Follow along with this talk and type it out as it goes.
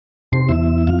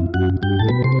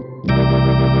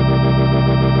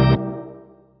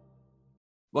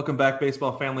Welcome back,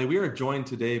 baseball family. We are joined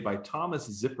today by Thomas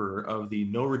Zipper of the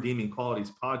No Redeeming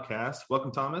Qualities podcast.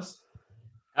 Welcome, Thomas.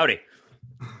 Howdy.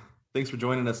 Thanks for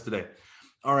joining us today.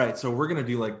 All right, so we're going to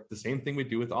do like the same thing we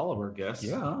do with all of our guests.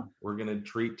 Yeah. We're going to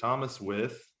treat Thomas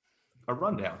with a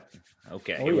rundown.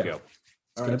 Okay, here we go.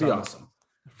 It's going to be awesome.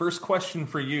 First question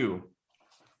for you.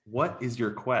 What is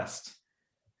your quest?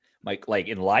 Like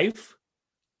in life?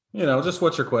 Just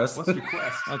what's your quest? What's your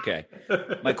quest? Okay.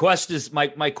 My quest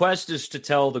is to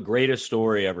tell the greatest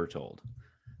story ever told.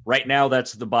 Right now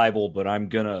that's the Bible, but I'm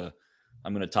gonna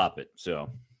top it. So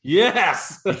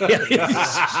Yes.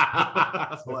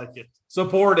 I like it.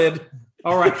 Supported.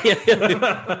 All right.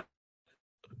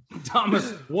 Thomas,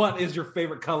 what is your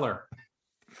favorite color?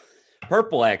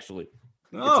 Purple, actually.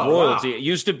 It's royalty. Wow. It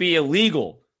used to be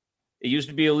illegal. It used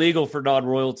to be illegal for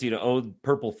non-royalty to own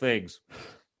purple things.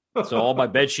 So all my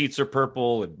bed sheets are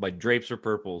purple and my drapes are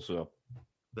purple. So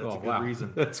that's a good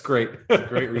reason. That's great. That's a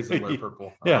great reason to wear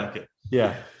purple. I like it.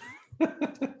 Yeah.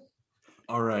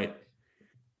 All right.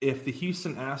 If the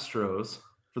Houston Astros,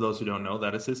 for those who don't know,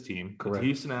 that is his team. Correct. If the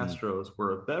Houston Astros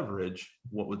were a beverage,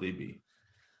 what would they be?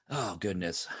 Oh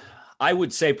goodness. I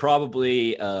would say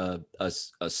probably a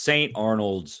St.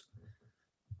 Arnold's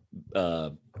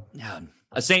A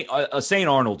St.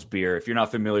 Arnold's beer. If you're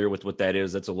not familiar with what that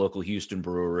is, that's a local Houston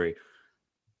brewery.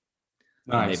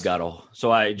 Nice. And they've got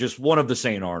just one of the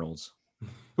St. Arnold's.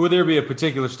 Would there be a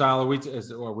particular style? Are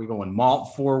we going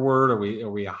malt forward? Are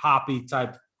we a hoppy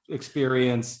type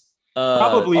experience?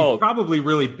 Probably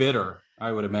really bitter,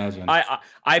 I would imagine.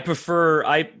 I prefer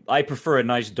a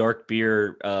nice dark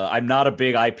beer. I'm not a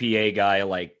big IPA guy.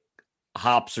 Like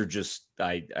hops are just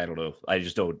I don't know. I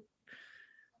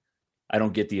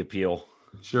don't get the appeal.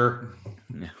 Sure.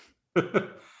 Yeah.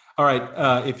 All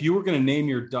right. If you were going to name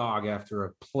your dog after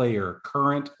a player,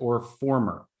 current or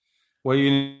former, what are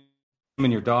you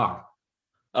naming your dog?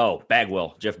 Oh,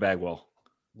 Bagwell, Jeff Bagwell.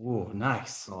 Ooh,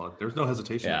 nice. Oh, there's no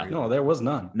hesitation. Yeah. No, there was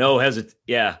none. No hesitation.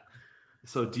 Yeah.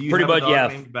 So do you pretty have much, a dog yeah.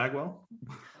 named Bagwell?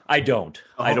 I don't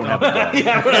have a dog.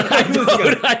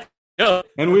 I don't.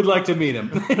 And we'd like to meet him.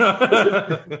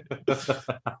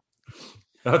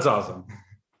 That's awesome.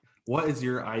 What is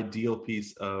your ideal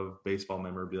piece of baseball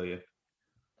memorabilia?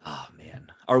 Oh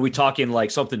man, are we talking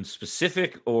like something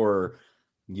specific or?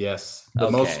 Yes, the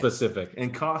most specific.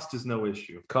 And cost is no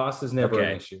issue. Cost is never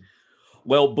an issue.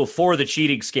 Well, before the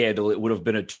cheating scandal, it would have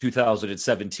been a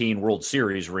 2017 World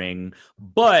Series ring.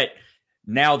 But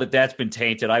now that that's been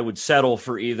tainted, I would settle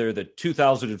for either the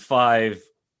 2005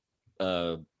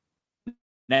 National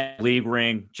League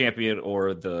ring champion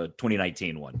or the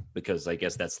 2019 one, because I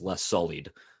guess that's less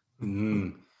sullied.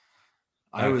 Mm.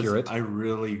 I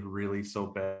really, really so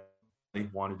badly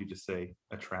wanted you to say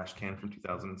a trash can from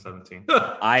 2017.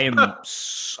 I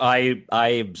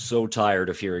am so tired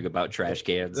of hearing about trash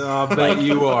cans. I bet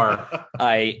you are.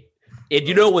 And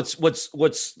you know what's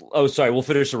oh sorry, we'll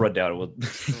finish the rundown.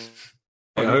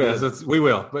 We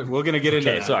will, but we're going to get into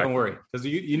that. Sorry. Don't worry, because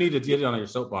you need to get on your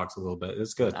soapbox a little bit.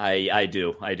 It's good. I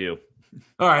do.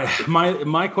 All right,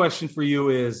 my question for you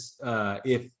is,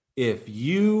 if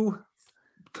you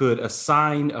could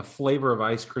assign a flavor of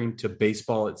ice cream to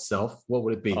baseball itself, what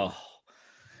would it be?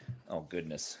 Oh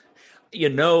goodness.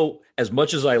 As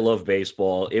much as I love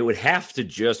baseball, it would have to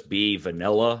just be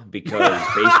vanilla, because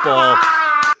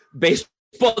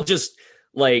baseball just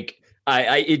like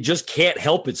it just can't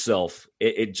help itself.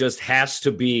 It just has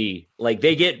to be like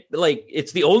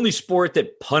it's the only sport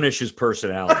that punishes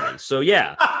personality. So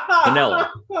yeah,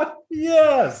 vanilla.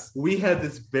 Yes. We had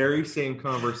this very same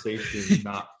conversation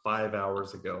not 5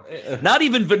 hours ago. Not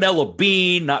even vanilla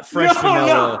bean, not French vanilla.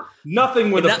 No.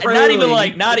 Nothing with not even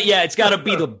it's got to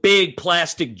be the big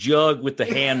plastic jug with the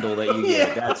handle that you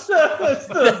get. That's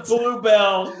the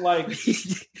Bluebell. Like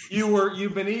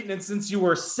you've been eating it since you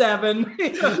were 7.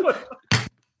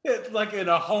 It's like in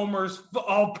a Homer's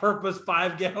all-purpose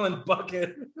 5-gallon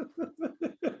bucket.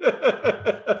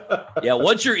 Yeah,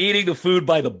 once you're eating the food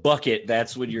by the bucket,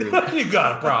 that's when you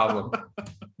got a problem.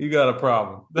 You got a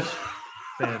problem.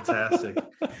 Fantastic.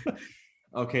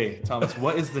 Okay, Thomas,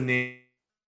 what is the name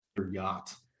of your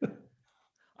yacht?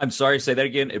 I'm sorry, say that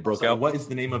again. It broke out. What is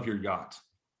the name of your yacht?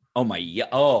 Oh, my yacht.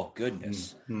 Oh,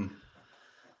 goodness. Mm-hmm.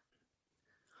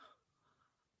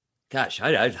 Gosh,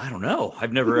 I don't know.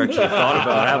 I've never actually thought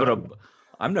about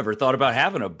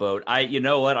having a boat. You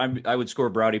know what? I would score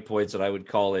brownie points, and I would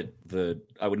call it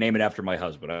I would name it after my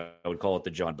husband. I would call it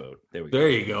the John boat. There we go. There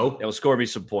you go. That will score me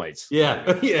some points.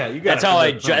 Yeah. You got.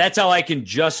 That's how I can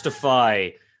justify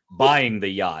buying the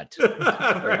yacht.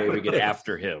 Or maybe get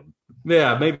after him.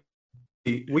 Yeah, maybe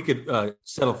we could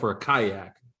settle for a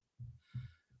kayak.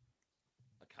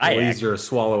 easier to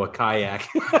swallow a kayak.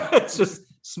 It's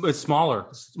smaller,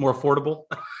 it's more affordable.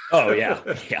 Oh yeah.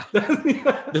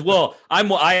 Well, I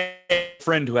have a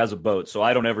friend who has a boat, so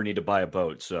I don't ever need to buy a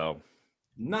boat. So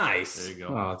nice. There you go.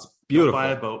 Oh, it's beautiful. Don't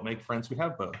buy a boat, make friends who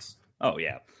have boats. Oh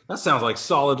yeah. That sounds like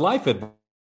solid life advice.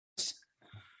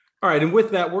 All right, and with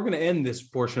that, we're going to end this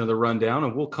portion of the rundown,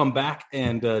 and we'll come back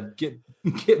and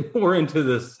get more into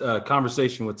this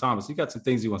conversation with Thomas. He got some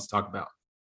things he wants to talk about.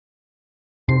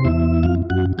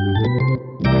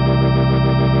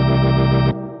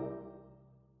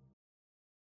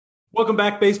 Welcome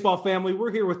back, baseball family.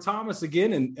 We're here with Thomas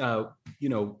again, and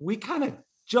we kind of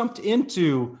jumped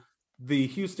into the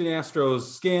Houston Astros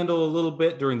scandal a little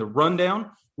bit during the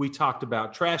rundown. We talked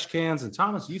about trash cans, and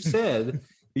Thomas, you said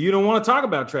you don't want to talk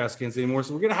about trash cans anymore,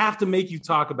 so we're going to have to make you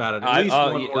talk about it at least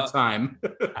one more time.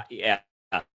 Yeah.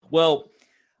 Well,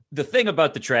 the thing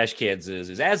about the trash cans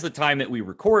is as the time that we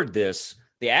record this,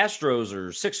 the Astros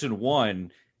are 6-1,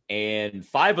 and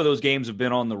 5 of those games have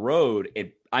been on the road.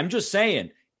 And I'm just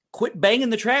saying, quit banging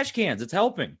the trash cans. It's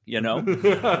helping, Yeah,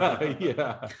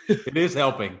 it is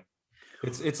helping.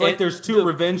 It's like there's 2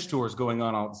 revenge tours going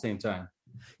on all at the same time.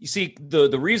 You see,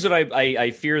 the reason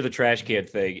I fear the trash can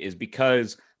thing is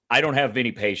because I don't have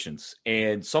any patience.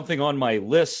 And something on my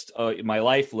list, my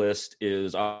life list,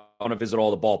 is I want to visit all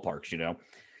the ballparks,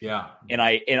 Yeah. And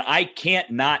I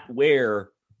can't not wear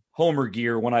Homer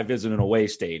gear when I visit an away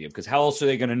stadium, because how else are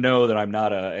they going to know that I'm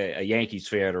not a Yankees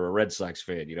fan or a Red Sox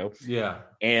fan, Yeah.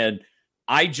 And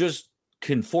I just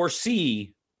can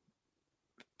foresee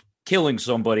killing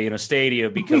somebody in a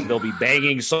stadium because they'll be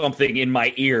banging something in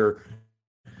my ear.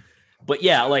 But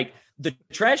yeah, like the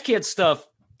trash can stuff,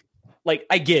 like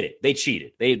I get it. They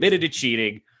cheated. They admitted to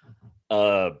cheating.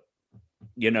 The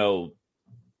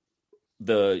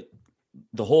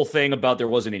whole thing about there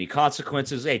wasn't any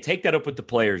consequences. Hey, take that up with the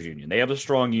players union. They have a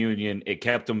strong union. It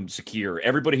kept them secure.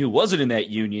 Everybody who wasn't in that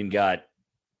union got,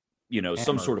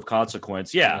 some sort of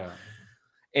consequence. Yeah.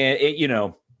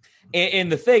 And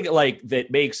and the thing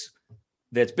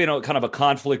that's been a kind of a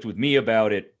conflict with me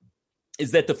about it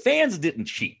is that the fans didn't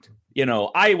cheat.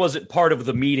 I wasn't part of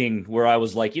the meeting where I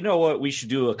was like, you know what, we should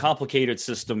do a complicated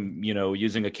system,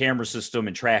 using a camera system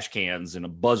and trash cans and a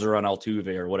buzzer on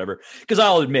Altuve or whatever. Because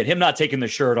I'll admit, him not taking the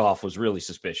shirt off was really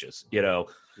suspicious, Yeah.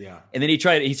 And then he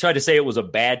tried to say it was a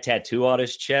bad tattoo on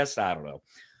his chest. I don't know.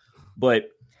 But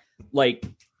like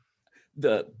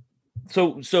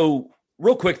so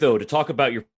real quick though, to talk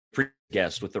about your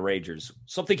guest with the Rangers,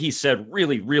 something he said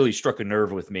really, really struck a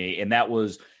nerve with me. And that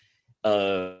was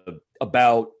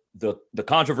about the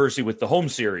controversy with the home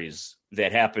series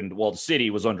that happened while the city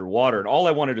was underwater. And all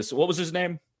I wanted to say, what was his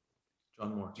name?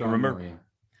 John Moore. Do you remember?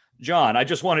 John, I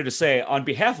just wanted to say, on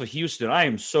behalf of Houston, I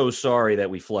am so sorry that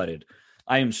we flooded.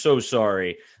 I am so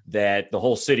sorry that the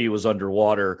whole city was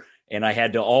underwater and I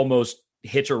had to almost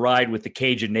hitch a ride with the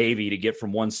Cajun Navy to get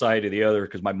from one side to the other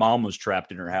because my mom was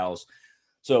trapped in her house.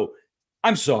 So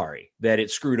I'm sorry that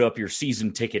it screwed up your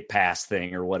season ticket pass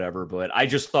thing or whatever, but I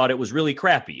just thought it was really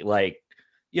crappy. Like,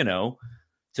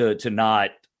 to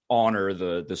not honor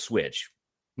the switch,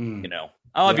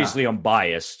 obviously I'm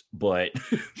biased, but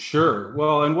sure.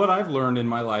 Well, and what I've learned in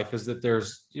my life is that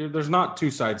there's not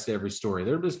 2 sides to every story.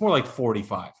 There's more like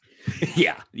 45.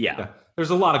 Yeah. There's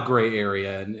a lot of gray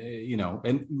area and,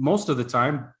 and most of the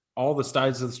time, all the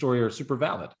sides of the story are super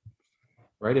valid,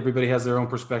 right? Everybody has their own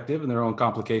perspective and their own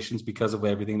complications because of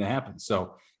everything that happens.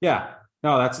 So yeah,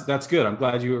 no, that's good. I'm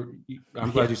glad you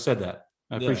said that.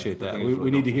 I appreciate that. We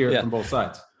need to hear it from both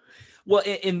sides. Well,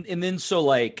 and then so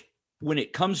like when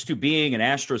it comes to being an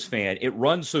Astros fan, it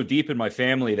runs so deep in my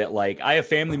family that like I have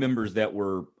family members that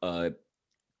were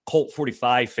Colt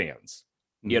 45 fans.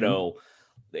 Mm-hmm.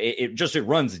 It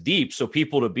runs deep. So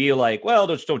people to be like, well,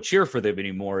 just don't cheer for them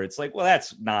anymore. It's like, well,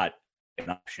 that's not an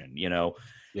option,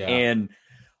 Yeah. And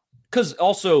because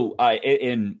also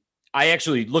I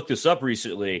actually looked this up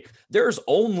recently. There's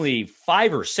only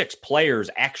 5 or 6 players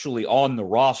actually on the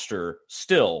roster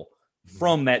still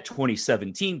from that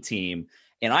 2017 team.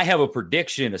 And I have a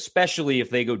prediction, especially if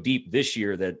they go deep this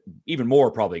year, that even more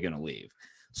are probably going to leave.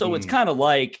 So it's kind of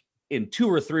like in 2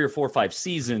 or 3 or 4 or 5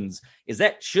 seasons,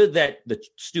 should the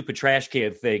stupid trash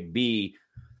can thing be,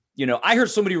 I heard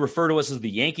somebody refer to us as the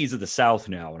Yankees of the South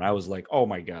now. And I was like, oh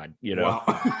my God, Wow.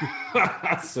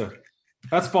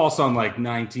 That's false on like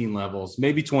 19 levels,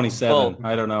 maybe 27. Well,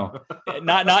 I don't know.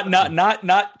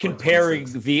 Not comparing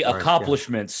the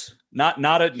accomplishments. Not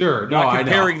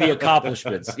comparing the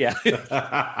accomplishments. Yeah.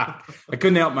 I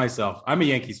couldn't help myself. I'm a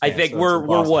Yankees fan. I think we're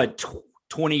what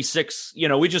 26.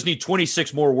 We just need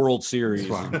 26 more World Series.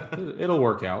 It'll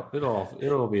work out.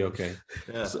 It'll be okay.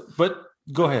 Yeah. So, but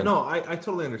Go ahead. No, I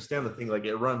totally understand the thing. Like,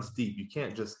 it runs deep. You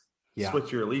can't just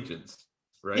switch your allegiance,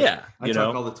 right? Yeah. I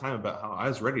talk all the time about how I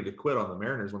was ready to quit on the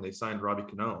Mariners when they signed Robbie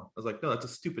Cano. I was like, no, that's a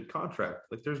stupid contract.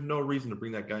 Like, there's no reason to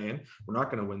bring that guy in. We're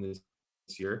not going to win this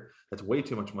year. That's way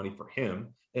too much money for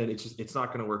him. And it's not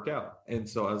going to work out. And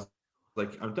so I was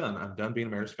like, I'm done. I'm done being a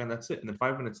Mariners fan. That's it. And then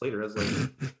 5 minutes later, I was like,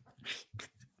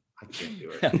 I can't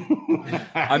do it.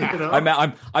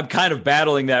 I'm kind of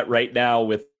battling that right now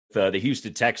with the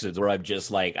Houston Texans, where I'm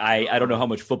just like, I don't know how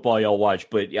much football y'all watch,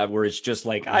 but yeah, where it's just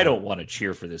like, I don't want to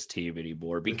cheer for this team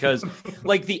anymore, because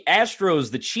like the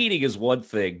Astros, the cheating is one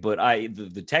thing, but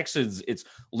the Texans, it's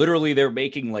literally, they're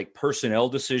making like personnel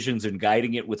decisions and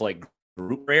guiding it with like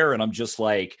group prayer. And I'm just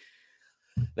like,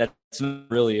 that's not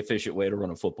really an efficient way to run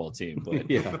a football team, but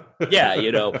yeah,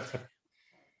 you know.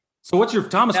 So what's your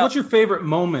favorite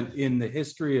moment in the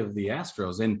history of the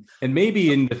Astros and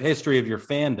maybe in the history of your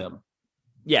fandom?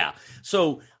 Yeah.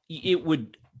 So it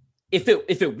would, if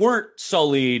it weren't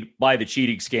sullied by the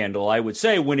cheating scandal, I would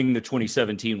say winning the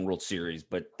 2017 World Series,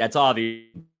 but that's obviously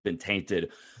been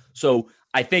tainted. So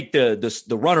I think the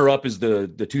runner up is the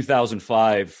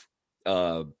 2005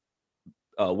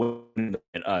 when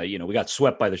we got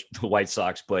swept by the White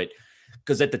Sox, but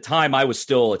because at the time I was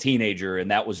still a teenager,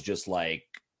 and that was just like,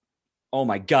 oh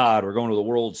my God, we're going to the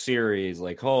World Series.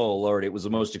 Like, oh Lord, it was the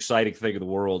most exciting thing in the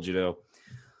world, you know?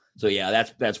 So yeah,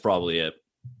 that's probably it,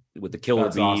 with the Killer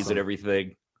Bees awesome. And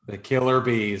everything. The Killer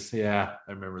Bees. Yeah.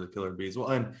 I remember the Killer Bees. Well,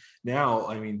 and now,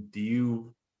 I mean, do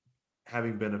you,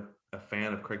 having been a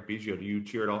fan of Craig Biggio, do you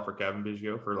cheer at all for Kevin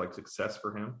Biggio for like success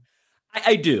for him?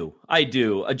 I do.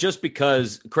 Just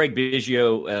because Craig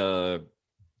Biggio,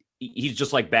 he's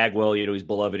just like Bagwell, you know, he's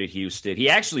beloved at Houston. He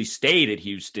actually stayed at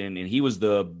Houston, and he was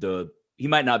he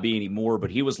might not be anymore,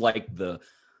 but he was like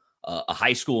a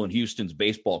high school in Houston's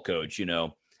baseball coach, you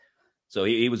know. So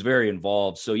he was very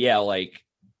involved. So yeah,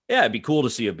 it'd be cool to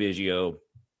see a Biggio,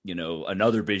 you know,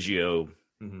 another Biggio.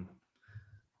 Mm-hmm.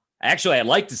 Actually, I'd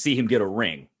like to see him get a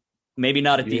ring. Maybe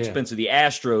not at the expense of the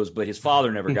Astros, but his father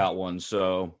never got one.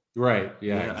 So right,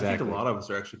 yeah, exactly. I think a lot of us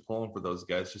are actually pulling for those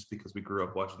guys just because we grew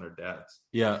up watching their dads.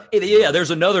 Yeah,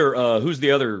 There's another. Who's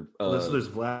the other? So there's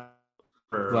Vlad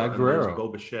Guerrero, Bo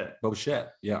Bichette.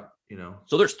 Yeah, you know.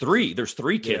 So there's three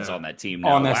kids on that team now.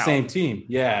 On that same team.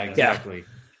 Yeah, exactly. Yeah.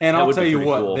 And I'll tell you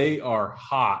what, cool. They are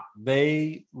hot.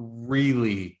 They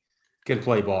really can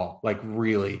play ball, like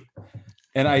really.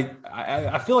 And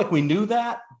I feel like we knew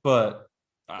that, but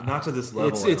not to this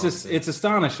level. It's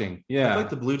astonishing. Yeah, I feel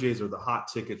like the Blue Jays are the hot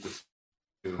ticket.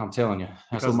 I'm telling you,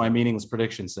 that's what my meaningless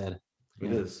prediction said.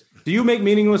 It is. Do you make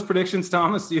meaningless predictions,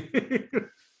 Thomas?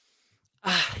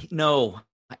 No,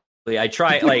 I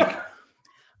try like.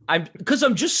 I'm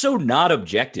just so not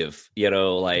objective, you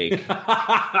know, like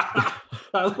I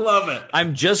love it.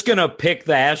 I'm just going to pick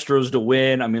the Astros to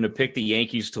win. I'm going to pick the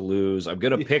Yankees to lose. I'm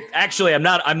going to pick, actually, I'm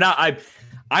not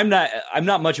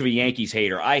much of a Yankees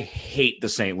hater. I hate the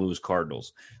St. Louis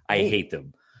Cardinals. I hate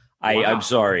them. Wow. I'm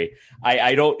sorry.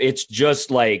 I don't, it's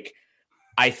just like,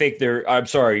 I think I'm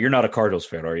sorry. You're not a Cardinals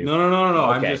fan, are you? No.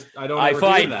 Okay. I don't do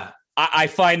that. I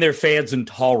find their fans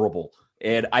intolerable.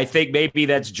 And I think maybe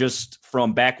that's just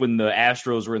from back when the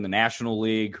Astros were in the National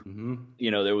League. Mm-hmm.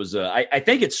 You know, there was I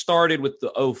think it started with the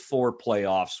 2004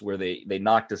 playoffs where they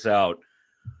knocked us out.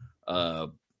 I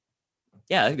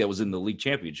think that was in the league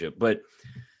championship. But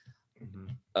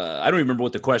I don't even remember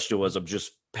what the question was. I'm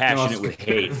just passionate with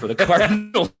hate for the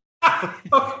Cardinals.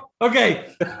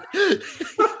 Okay.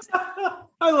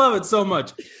 I love it so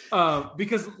much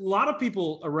because a lot of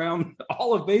people around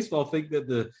all of baseball think that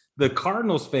the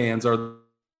Cardinals fans are the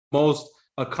most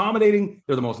accommodating.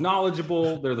 They're the most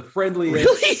knowledgeable. They're the friendliest.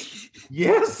 Really?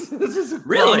 Yes. This is a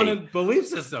prominent belief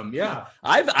system. Yeah.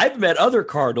 I've met other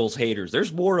Cardinals haters.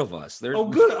 There's more of us. Good.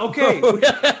 Okay.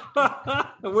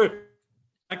 We're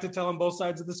back to telling both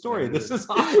sides of the story. This is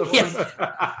awesome.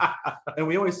 Yeah. And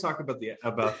we always talk about the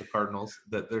Cardinals,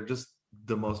 that they're just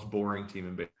the most boring team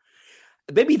in baseball.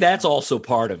 Maybe that's also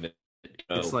part of it. You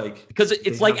know? It's like because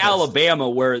it's like Alabama,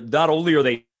 where not only are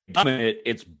they dominant,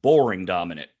 it's boring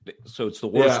dominant. So it's the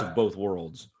worst of both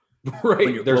worlds.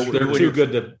 Right. They're too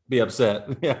good to be upset.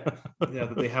 Yeah.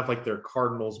 That they have like their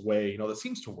Cardinals way, you know, that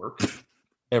seems to work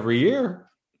every year.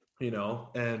 You know,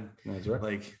 and that's right.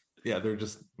 Like, they're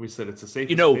just, we said it's a safe.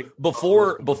 You know,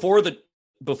 before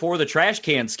the trash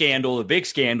can scandal, the big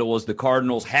scandal was the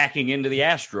Cardinals hacking into the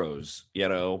Astros, you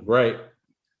know. Right.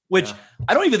 Which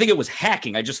I don't even think it was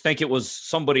hacking. I just think it was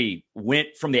somebody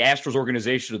went from the Astros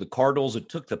organization to the Cardinals and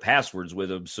took the passwords with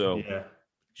them. So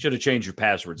should have changed your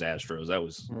passwords, Astros. That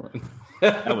was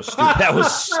stupid.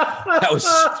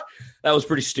 That was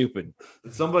pretty stupid.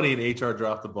 Somebody in HR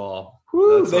dropped the ball.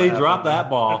 Whew, That's what they happened. dropped that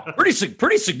ball.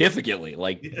 pretty significantly.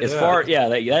 Like as far,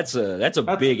 that's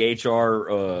a big HR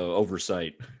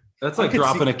oversight. That's I like could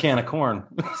dropping see- a can of corn.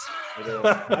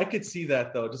 I could see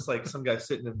that though, just like some guy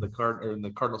sitting in the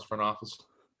Cardinals front office.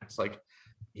 It's like,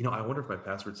 I wonder if my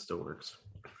password still works.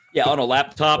 Yeah, on a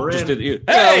laptop. We're Just in. look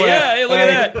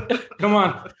at that. Come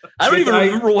on. I don't even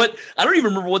remember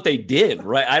what they did.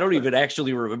 Right, I don't even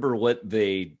actually remember what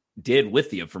they did with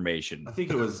the information. I think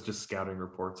it was just scouting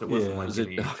reports. It wasn't like Was it?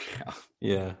 any-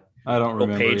 Yeah, I don't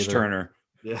remember. Page either. Turner.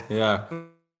 yeah. Yeah.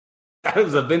 That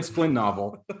was a Vince Flynn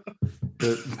novel.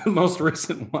 The most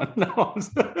recent one. No.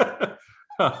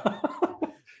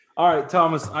 All right,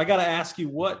 Thomas, I got to ask you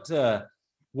what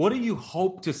do you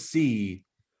hope to see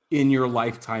in your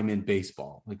lifetime in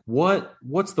baseball? Like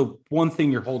what's the one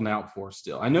thing you're holding out for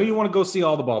still? I know you want to go see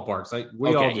all the ballparks.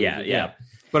 We all do. Yeah.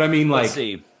 But I mean, like, Let's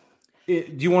see.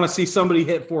 do you want to see somebody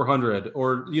hit 400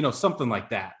 or something like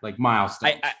that, like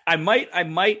milestones? I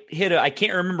might hit I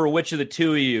can't remember which of the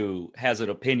two of you has an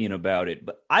opinion about it,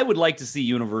 but I would like to see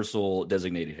universal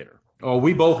designated hitter. Oh,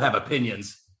 we both have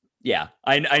opinions. Yeah,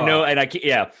 I know, and I can't.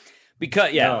 Yeah,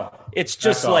 because No, it's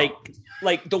just back off.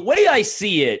 like the way I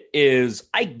see it is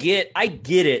I get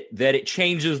it that it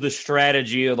changes the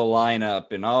strategy of the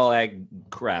lineup and all that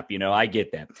crap. I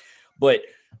get that, but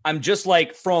I'm just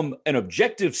like, from an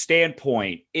objective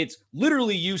standpoint, it's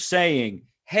literally you saying,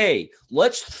 hey,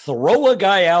 let's throw a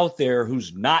guy out there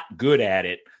who's not good at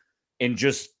it and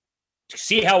just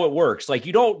see how it works. Like,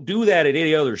 you don't do that at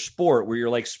any other sport where you're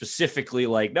like specifically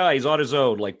like, no, he's on his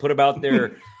own. Like, put him out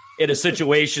there in a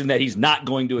situation that he's not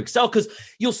going to excel. Because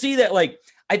you'll see that, like,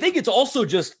 I think it's also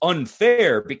just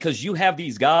unfair because you have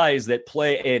these guys that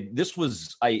play. And this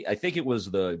was, I think it was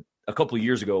a couple of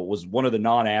years ago, it was one of the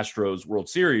non-Astros World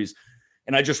Series.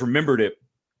 And I just remembered it.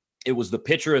 It was the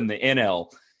pitcher in the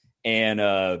NL. And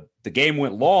the game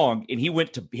went long and he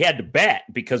had to bat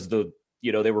because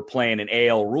they were playing in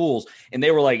AL rules, and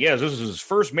they were like, yes, this is his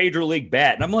first major league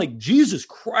bat. And I'm like, Jesus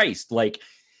Christ. Like,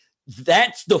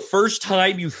 that's the first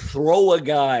time you throw a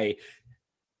guy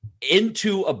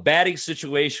into a batting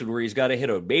situation where he's got to hit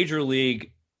a major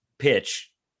league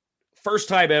pitch. First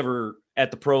time ever at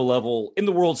the pro level in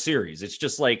the World Series. It's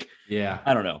just like, Yeah.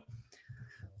 I don't know.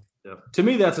 To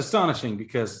me, that's astonishing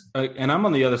because, and I'm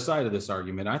on the other side of this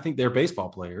argument. I think they're baseball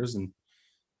players, and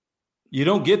you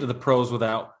don't get to the pros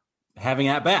without having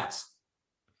at bats.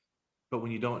 But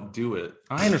when you don't do it,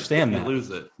 I understand you that. lose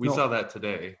it. We No. saw that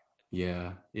today.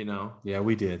 Yeah, Yeah,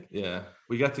 we did.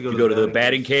 we got to go. You go to the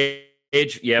batting cage.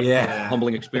 Yep. Yeah.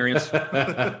 Humbling experience.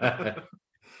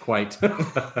 Quite.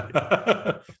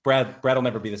 Brad will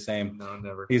never be the same. No,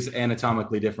 never. He's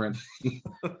anatomically different. Did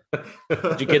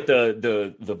you get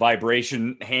the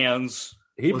vibration hands?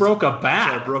 He broke a I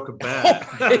bat. broke a bat.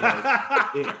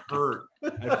 It hurt.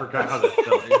 I forgot how that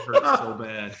felt. It hurt so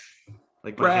bad.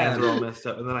 Like, my Brad. hands were all messed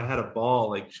up, and then I had a ball.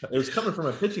 Like, it was coming from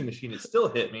a pitching machine. It still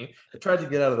hit me. I tried to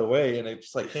get out of the way, and it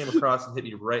just like came across and hit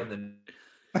me right in the.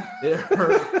 It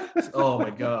hurt. Oh my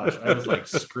gosh! I was like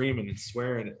screaming and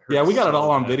swearing. It hurt Yeah, we got it so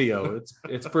all on bad. video.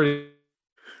 It's pretty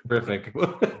terrific.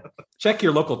 Check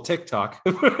your local TikTok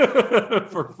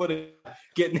for footage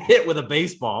getting hit with a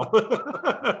baseball.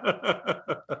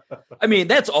 I mean,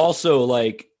 that's also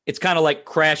like, it's kind of like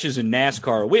crashes in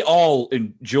NASCAR. We all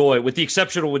enjoy, with the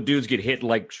exception of when dudes get hit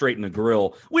like straight in the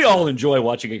grill, we all enjoy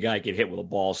watching a guy get hit with a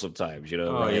ball sometimes,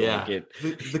 Oh, right? yeah. Like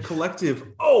The collective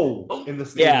in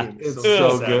the Yeah. stadium is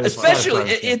So good. especially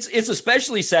satisfying. it's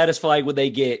especially satisfying when they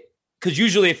get, because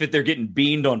usually if they're getting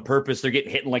beamed on purpose, they're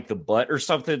getting hit in like the butt or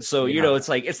something. So, Yeah. it's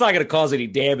like, it's not going to cause any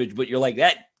damage, but you're like,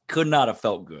 that could not have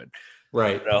felt good.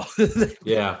 Right.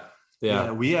 Yeah.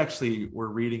 Yeah. we actually were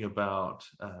reading about.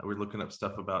 We're looking up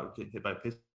stuff about getting hit by a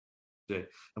pitch, and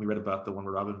we read about the one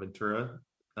where Robin Ventura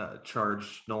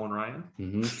charged Nolan Ryan,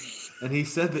 Mhm. and he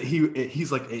said that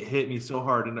he's like, it hit me so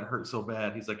hard and it hurt so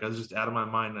bad. He's like, I was just out of my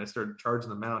mind, and I started charging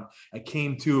the mound. I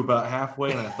came to about halfway,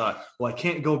 and I thought, well, I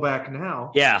can't go back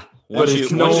now. Yeah. But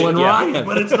it's Nolan Ryan.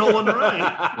 But it's Nolan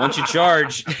Ryan. Once you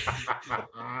charge.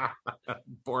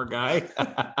 Poor guy.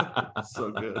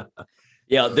 So good.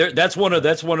 Yeah, that's one of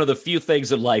the few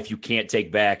things in life you can't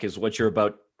take back is what you're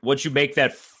about. Once you make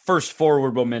that first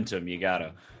forward momentum, you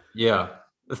gotta. Yeah.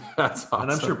 That's awesome.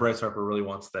 And I'm sure Bryce Harper really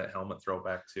wants that helmet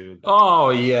throwback too. Oh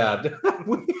yeah.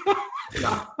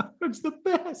 Yeah. It's the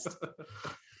best.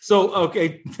 So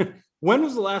okay. When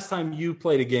was the last time you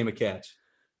played a game of catch?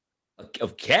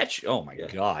 Of catch? Oh my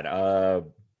God.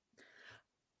 Oh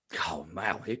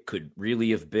wow, it could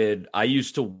really have been. I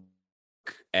used to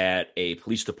work at a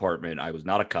police department. I was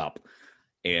not a cop,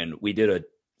 and we did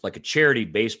a charity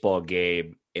baseball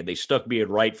game, and they stuck me in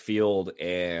right field,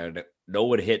 and no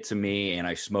one hit to me, and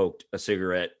I smoked a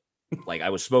cigarette. Like I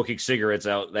was smoking cigarettes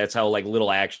out. That's how like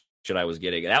little action I was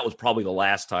getting. That was probably the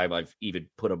last time I've even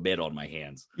put a mitt on my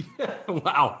hands.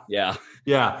 Wow. Yeah.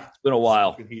 Yeah. It's been a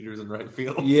while. Smoking heaters in right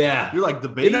field. Yeah. You're like the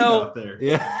baby out there.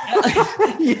 Yeah.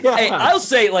 Yeah. Hey, I'll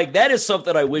say like that is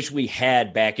something I wish we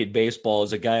had back in baseball,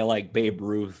 is a guy like Babe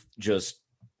Ruth just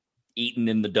eating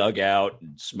in the dugout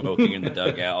and smoking in the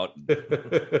dugout.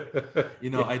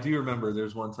 I do remember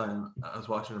there's one time I was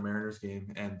watching a Mariners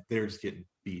game and they're just getting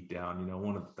beat down,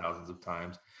 one of the thousands of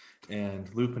times. And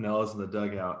Lou Pinella's in the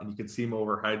dugout and you can see him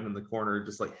over hiding in the corner,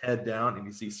 just like head down, and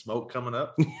you see smoke coming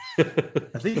up.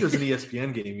 I think it was an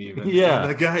ESPN game even. Yeah. And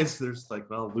the guys, there's like,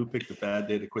 well, Lou picked a bad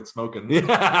day to quit smoking.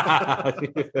 Yeah.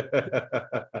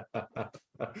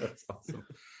 That's awesome.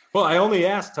 Well, I only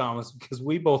asked Thomas because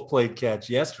we both played catch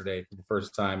yesterday for the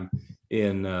first time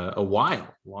in a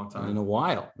while. Long time. In a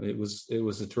while. It was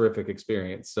a terrific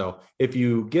experience. So if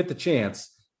you get the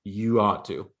chance, you ought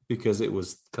to, because it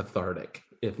was cathartic,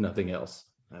 if nothing else.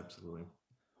 Absolutely.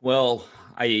 Well,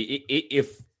 I'm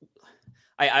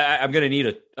gonna need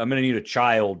a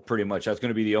child pretty much. That's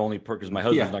gonna be the only because my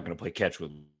husband's not gonna play catch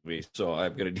with me, so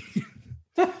I'm gonna need.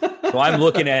 So I'm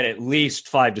looking at least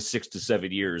 5 to 6 to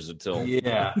 7 years until.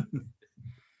 Yeah.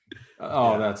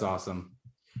 Oh, that's awesome.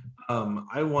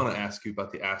 I want to ask you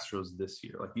about the Astros this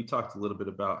year. Like you talked a little bit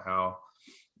about how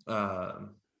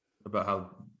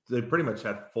they pretty much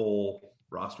had full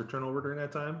roster turnover during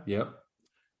that time. Yep.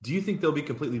 Do you think they'll be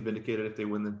completely vindicated if they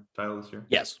win the title this year?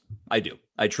 Yes, I do.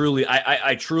 I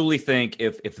truly think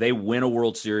if they win a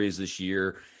World Series this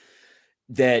year,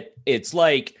 that it's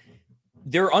like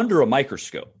they're under a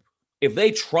microscope. If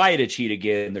they try to cheat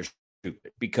again, they're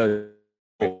stupid, because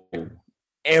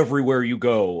everywhere you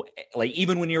go, like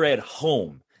even when you're at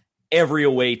home, every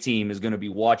away team is going to be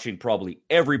watching probably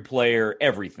every player,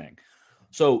 everything.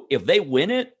 So if they win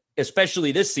it,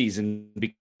 especially this season,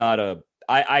 I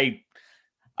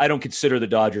don't consider the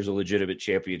Dodgers a legitimate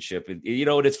championship. And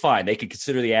it's fine. They could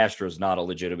consider the Astros not a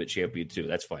legitimate champion too.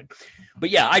 That's fine.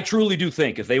 But yeah, I truly do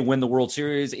think if they win the World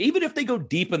Series, even if they go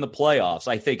deep in the playoffs,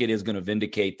 I think it is going to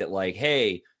vindicate that, like,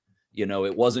 hey,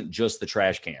 it wasn't just the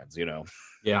trash cans,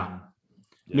 Yeah.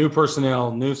 New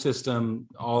personnel, new system,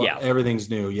 everything's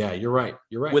new. Yeah, you're right.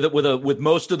 You're right. With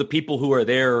most of the people who are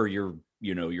there, your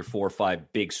 4 or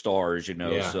 5 big stars,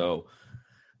 So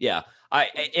yeah.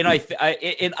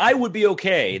 I would be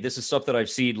okay. This is something I've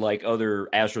seen like other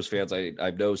Astros fans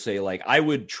I know say, like, I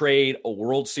would trade a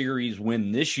World Series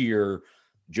win this year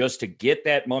just to get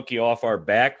that monkey off our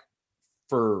back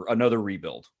for another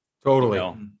rebuild. Totally.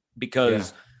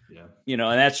 Because and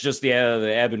that's just the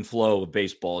ebb and flow of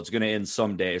baseball. It's going to end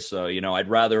someday. So, I'd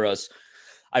rather us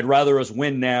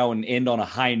win now and end on a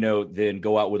high note than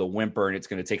go out with a whimper, and it's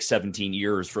going to take 17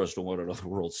 years for us to win another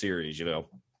World Series,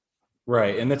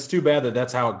 Right. And that's too bad that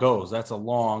that's how it goes. It's a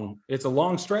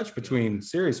long stretch between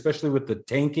series, especially with the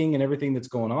tanking and everything that's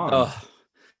going on.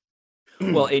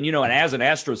 Well, and, and as an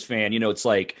Astros fan, it's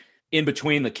like in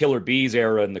between the Killer Bees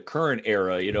era and the current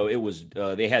era, it was,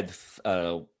 they had,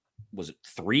 was it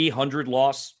 300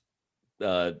 loss?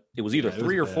 It was either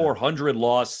 300 or 400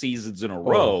 loss seasons in a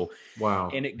row.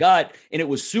 Wow. And it got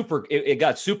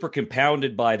super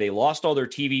compounded by, they lost all their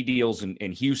TV deals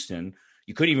in Houston.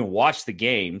 You couldn't even watch the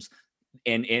games.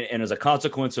 And as a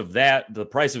consequence of that, the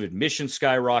price of admission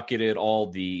skyrocketed. All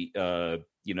the,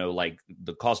 like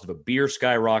the cost of a beer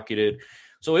skyrocketed.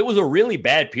 So it was a really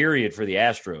bad period for the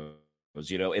Astros,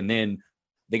 and then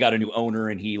they got a new owner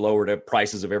and he lowered the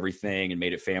prices of everything and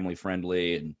made it family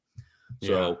friendly. And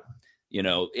so,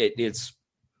 it's,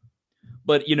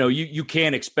 but you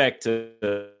can't expect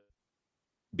to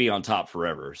be on top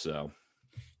forever. So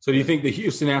do you think the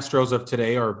Houston Astros of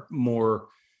today are more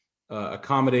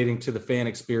accommodating to the fan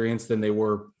experience than they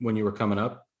were when you were coming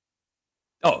up?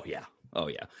 Oh yeah.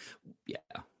 Yeah.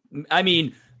 I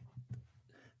mean,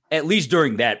 at least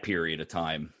during that period of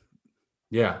time.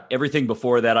 Yeah. Everything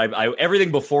before that, I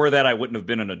wouldn't have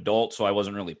been an adult, so I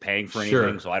wasn't really paying for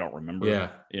anything. So I don't remember. Yeah.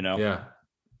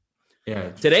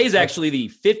 Yeah. Today's actually the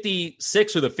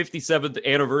 56th or the 57th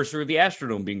anniversary of the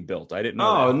Astrodome being built. I didn't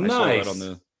know. Oh, that. nice. I saw that on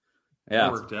the. Yeah,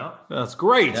 It worked out. That's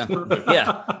great.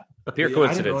 Yeah. Pure I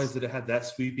coincidence. didn't realize that it had that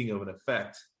sweeping of an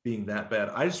effect, being that bad.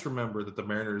 I just remember that the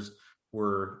Mariners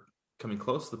were coming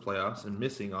close to the playoffs and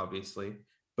missing, obviously,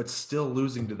 but still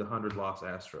losing to the 100-loss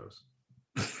Astros.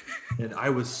 And I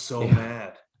was so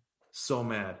mad.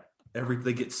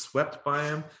 They get swept by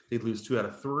them. They lose 2 out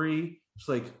of 3. It's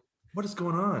like, what is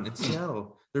going on in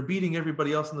Seattle? They're beating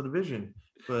everybody else in the division,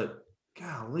 but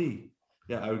golly.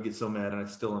 Yeah, I would get so mad, and I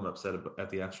still am upset at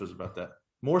the Astros about that.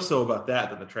 More so about that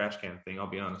than the trash can thing, I'll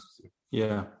be honest with you.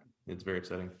 Yeah. It's very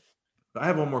upsetting. I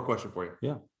have one more question for you.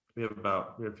 Yeah. We have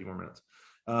a few more minutes.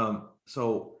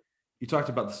 So you talked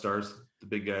about the stars, the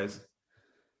big guys.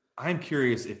 I'm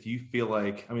curious if you feel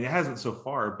like, I mean, it hasn't so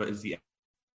far, but is the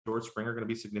George Springer going to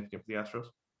be significant for the Astros?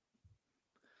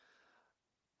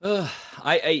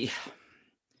 I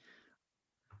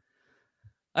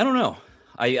don't know.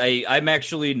 I'm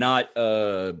actually not.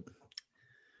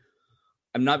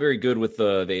 I'm not very good with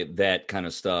that kind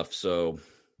of stuff. So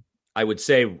I would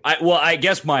say, I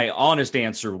guess my honest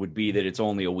answer would be that it's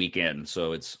only a weekend,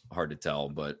 so it's hard to tell.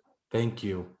 But Thank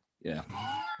you. yeah,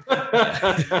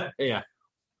 Yeah.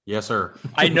 Yes, sir.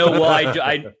 I know.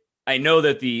 Well, I know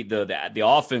that the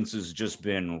offense has just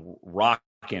been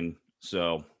rocking.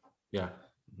 So Yeah.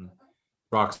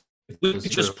 Rocks. we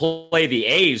could just play the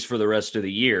A's for the rest of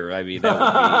the year. I mean,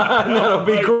 that'll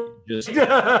be great.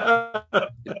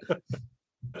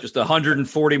 Just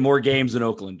 140 more games in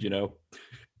Oakland.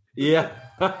 Yeah.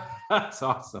 That's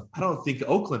awesome. I don't think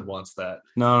Oakland wants that.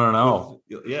 No.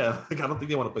 Yeah, I don't think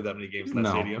they want to play that many games in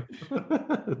that stadium.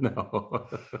 No.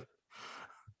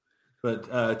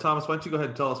 But Thomas, why don't you go ahead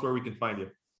and tell us where we can find you?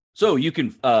 So you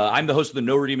can, I'm the host of the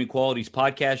No Redeeming Qualities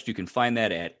podcast. You can find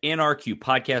that at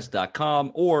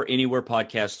nrqpodcast.com or anywhere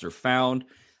podcasts are found.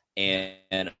 And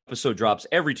an episode drops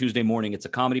every Tuesday morning. It's a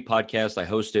comedy podcast. I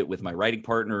host it with my writing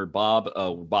partner, Bob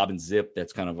and Zip.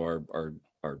 That's kind of our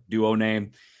duo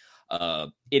name.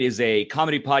 It is a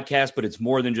comedy podcast, but it's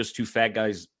more than just two fat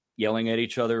guys yelling at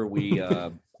each other.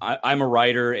 I'm a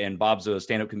writer and Bob's a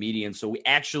stand-up comedian. So we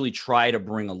actually try to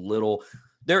bring a little,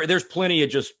 there's plenty of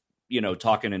just,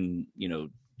 talking and,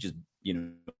 just,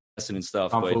 messing and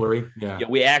stuff. Tomfoolery. But yeah,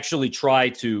 we actually try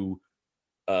to,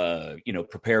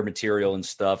 prepare material and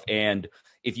stuff. And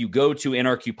if you go to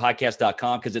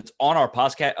nrqpodcast.com, because it's on our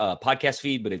podcast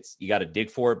feed, but you got to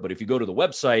dig for it. But if you go to the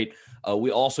website,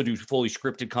 we also do fully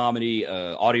scripted comedy,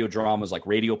 audio dramas like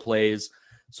radio plays.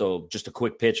 So just a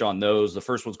quick pitch on those. The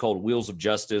first one's called Wheels of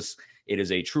Justice. It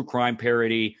is a true crime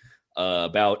parody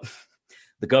about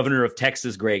the governor of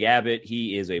Texas, Greg Abbott.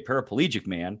 He is a paraplegic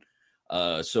man.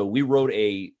 So we wrote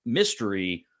a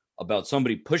mystery about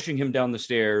somebody pushing him down the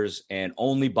stairs, and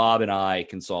only Bob and I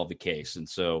can solve the case. And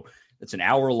so it's an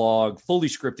hour-long, fully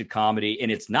scripted comedy,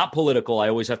 and it's not political. I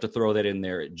always have to throw that in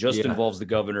there. It just involves the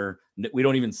governor. We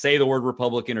don't even say the word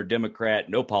Republican or Democrat,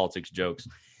 no politics jokes.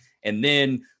 And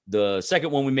then the second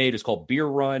one we made is called Beer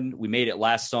Run. We made it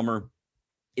last summer.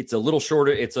 It's a little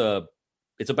shorter. It's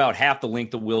about half the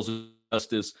length of Wheels of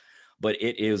Justice, but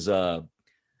it is the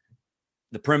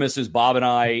premise is Bob and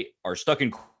I are stuck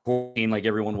in quarantine like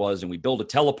everyone was, and we build a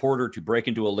teleporter to break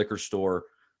into a liquor store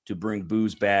to bring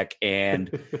booze back, and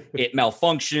it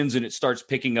malfunctions and it starts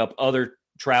picking up other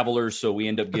travelers. So we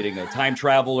end up getting a time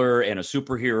traveler and a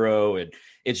superhero, and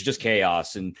it's just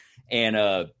chaos. And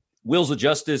Wheels of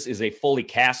Justice is a fully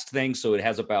cast thing. So it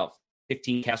has about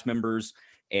 15 cast members,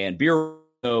 and Beer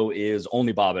is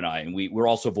only Bob and I, and we're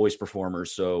also voice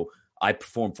performers. So I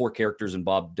perform 4 characters and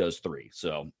Bob does 3.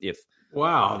 So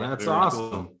wow, that's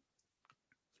awesome. Cool.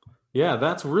 Yeah,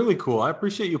 that's really cool. I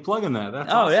appreciate you plugging that.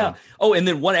 That's awesome. Yeah. Oh, and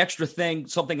then one extra thing,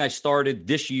 something I started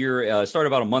this year, started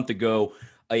about a month ago,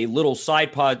 a little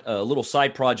side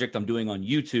project I'm doing on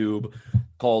YouTube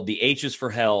called The H is for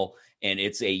Hell. And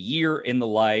it's a year in the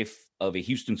life of a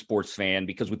Houston sports fan,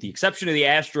 because with the exception of the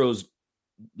Astros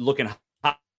looking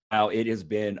hot now, it has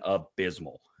been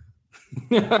abysmal.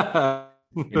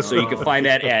 So you can find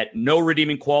that at No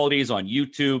Redeeming Qualities on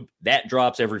YouTube. That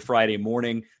drops every Friday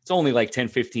morning. It's only like 10,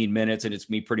 15 minutes, and it's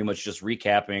me pretty much just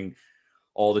recapping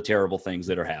all the terrible things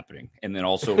that are happening. And then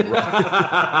also that's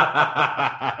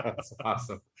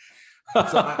awesome.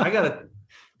 So I gotta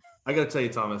tell you,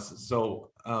 Thomas. So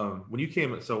when you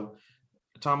came,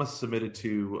 Thomas submitted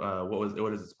to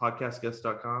what is it,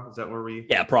 podcastguest.com? Is that where we?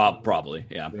 Yeah, probably.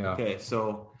 Yeah. Okay,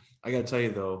 so I gotta tell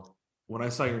you though, when I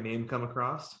saw your name come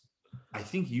across, I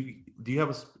think do you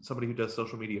have somebody who does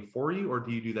social media for you, or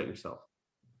do you do that yourself?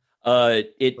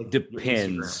 It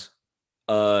depends.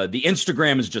 The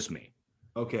Instagram is just me.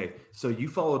 Okay, so you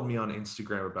followed me on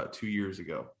Instagram about 2 years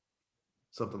ago,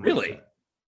 something really? Like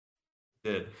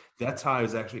that. That's how I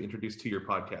was actually introduced to your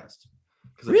podcast.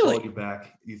 Because I really? followed you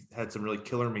back. You had some really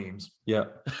killer memes. Yeah.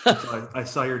 So I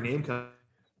saw your name come.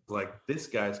 Like, this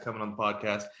guy's coming on the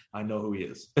podcast. I know who he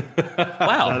is.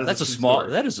 Wow,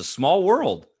 that is a small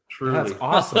world. Truly. That's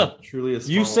awesome. Truly a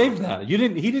small You saved world. that.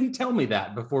 He didn't tell me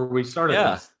that before we started.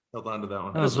 Yeah. This. Held on to that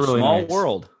one. That was really small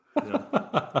world.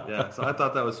 Yeah. So I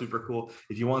thought that was super cool.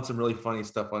 If you want some really funny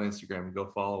stuff on Instagram,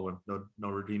 go follow him. No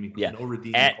redeeming. Yeah. No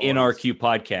redeeming. At NRQ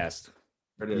Podcast.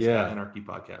 There it is. Yeah. At NRQ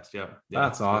Podcast. Yeah.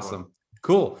 That's awesome.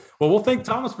 Cool. Well, we'll thank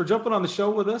Thomas for jumping on the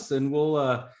show with us, and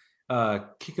we'll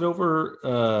kick it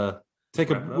over take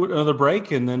another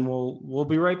break, and then we'll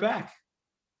be right back.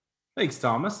 Thanks,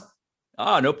 Thomas.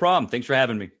 No problem. Thanks for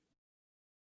having me.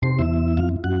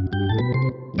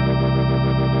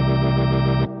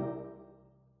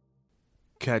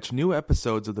 Catch new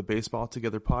episodes of the Baseball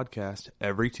Together podcast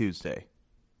every Tuesday.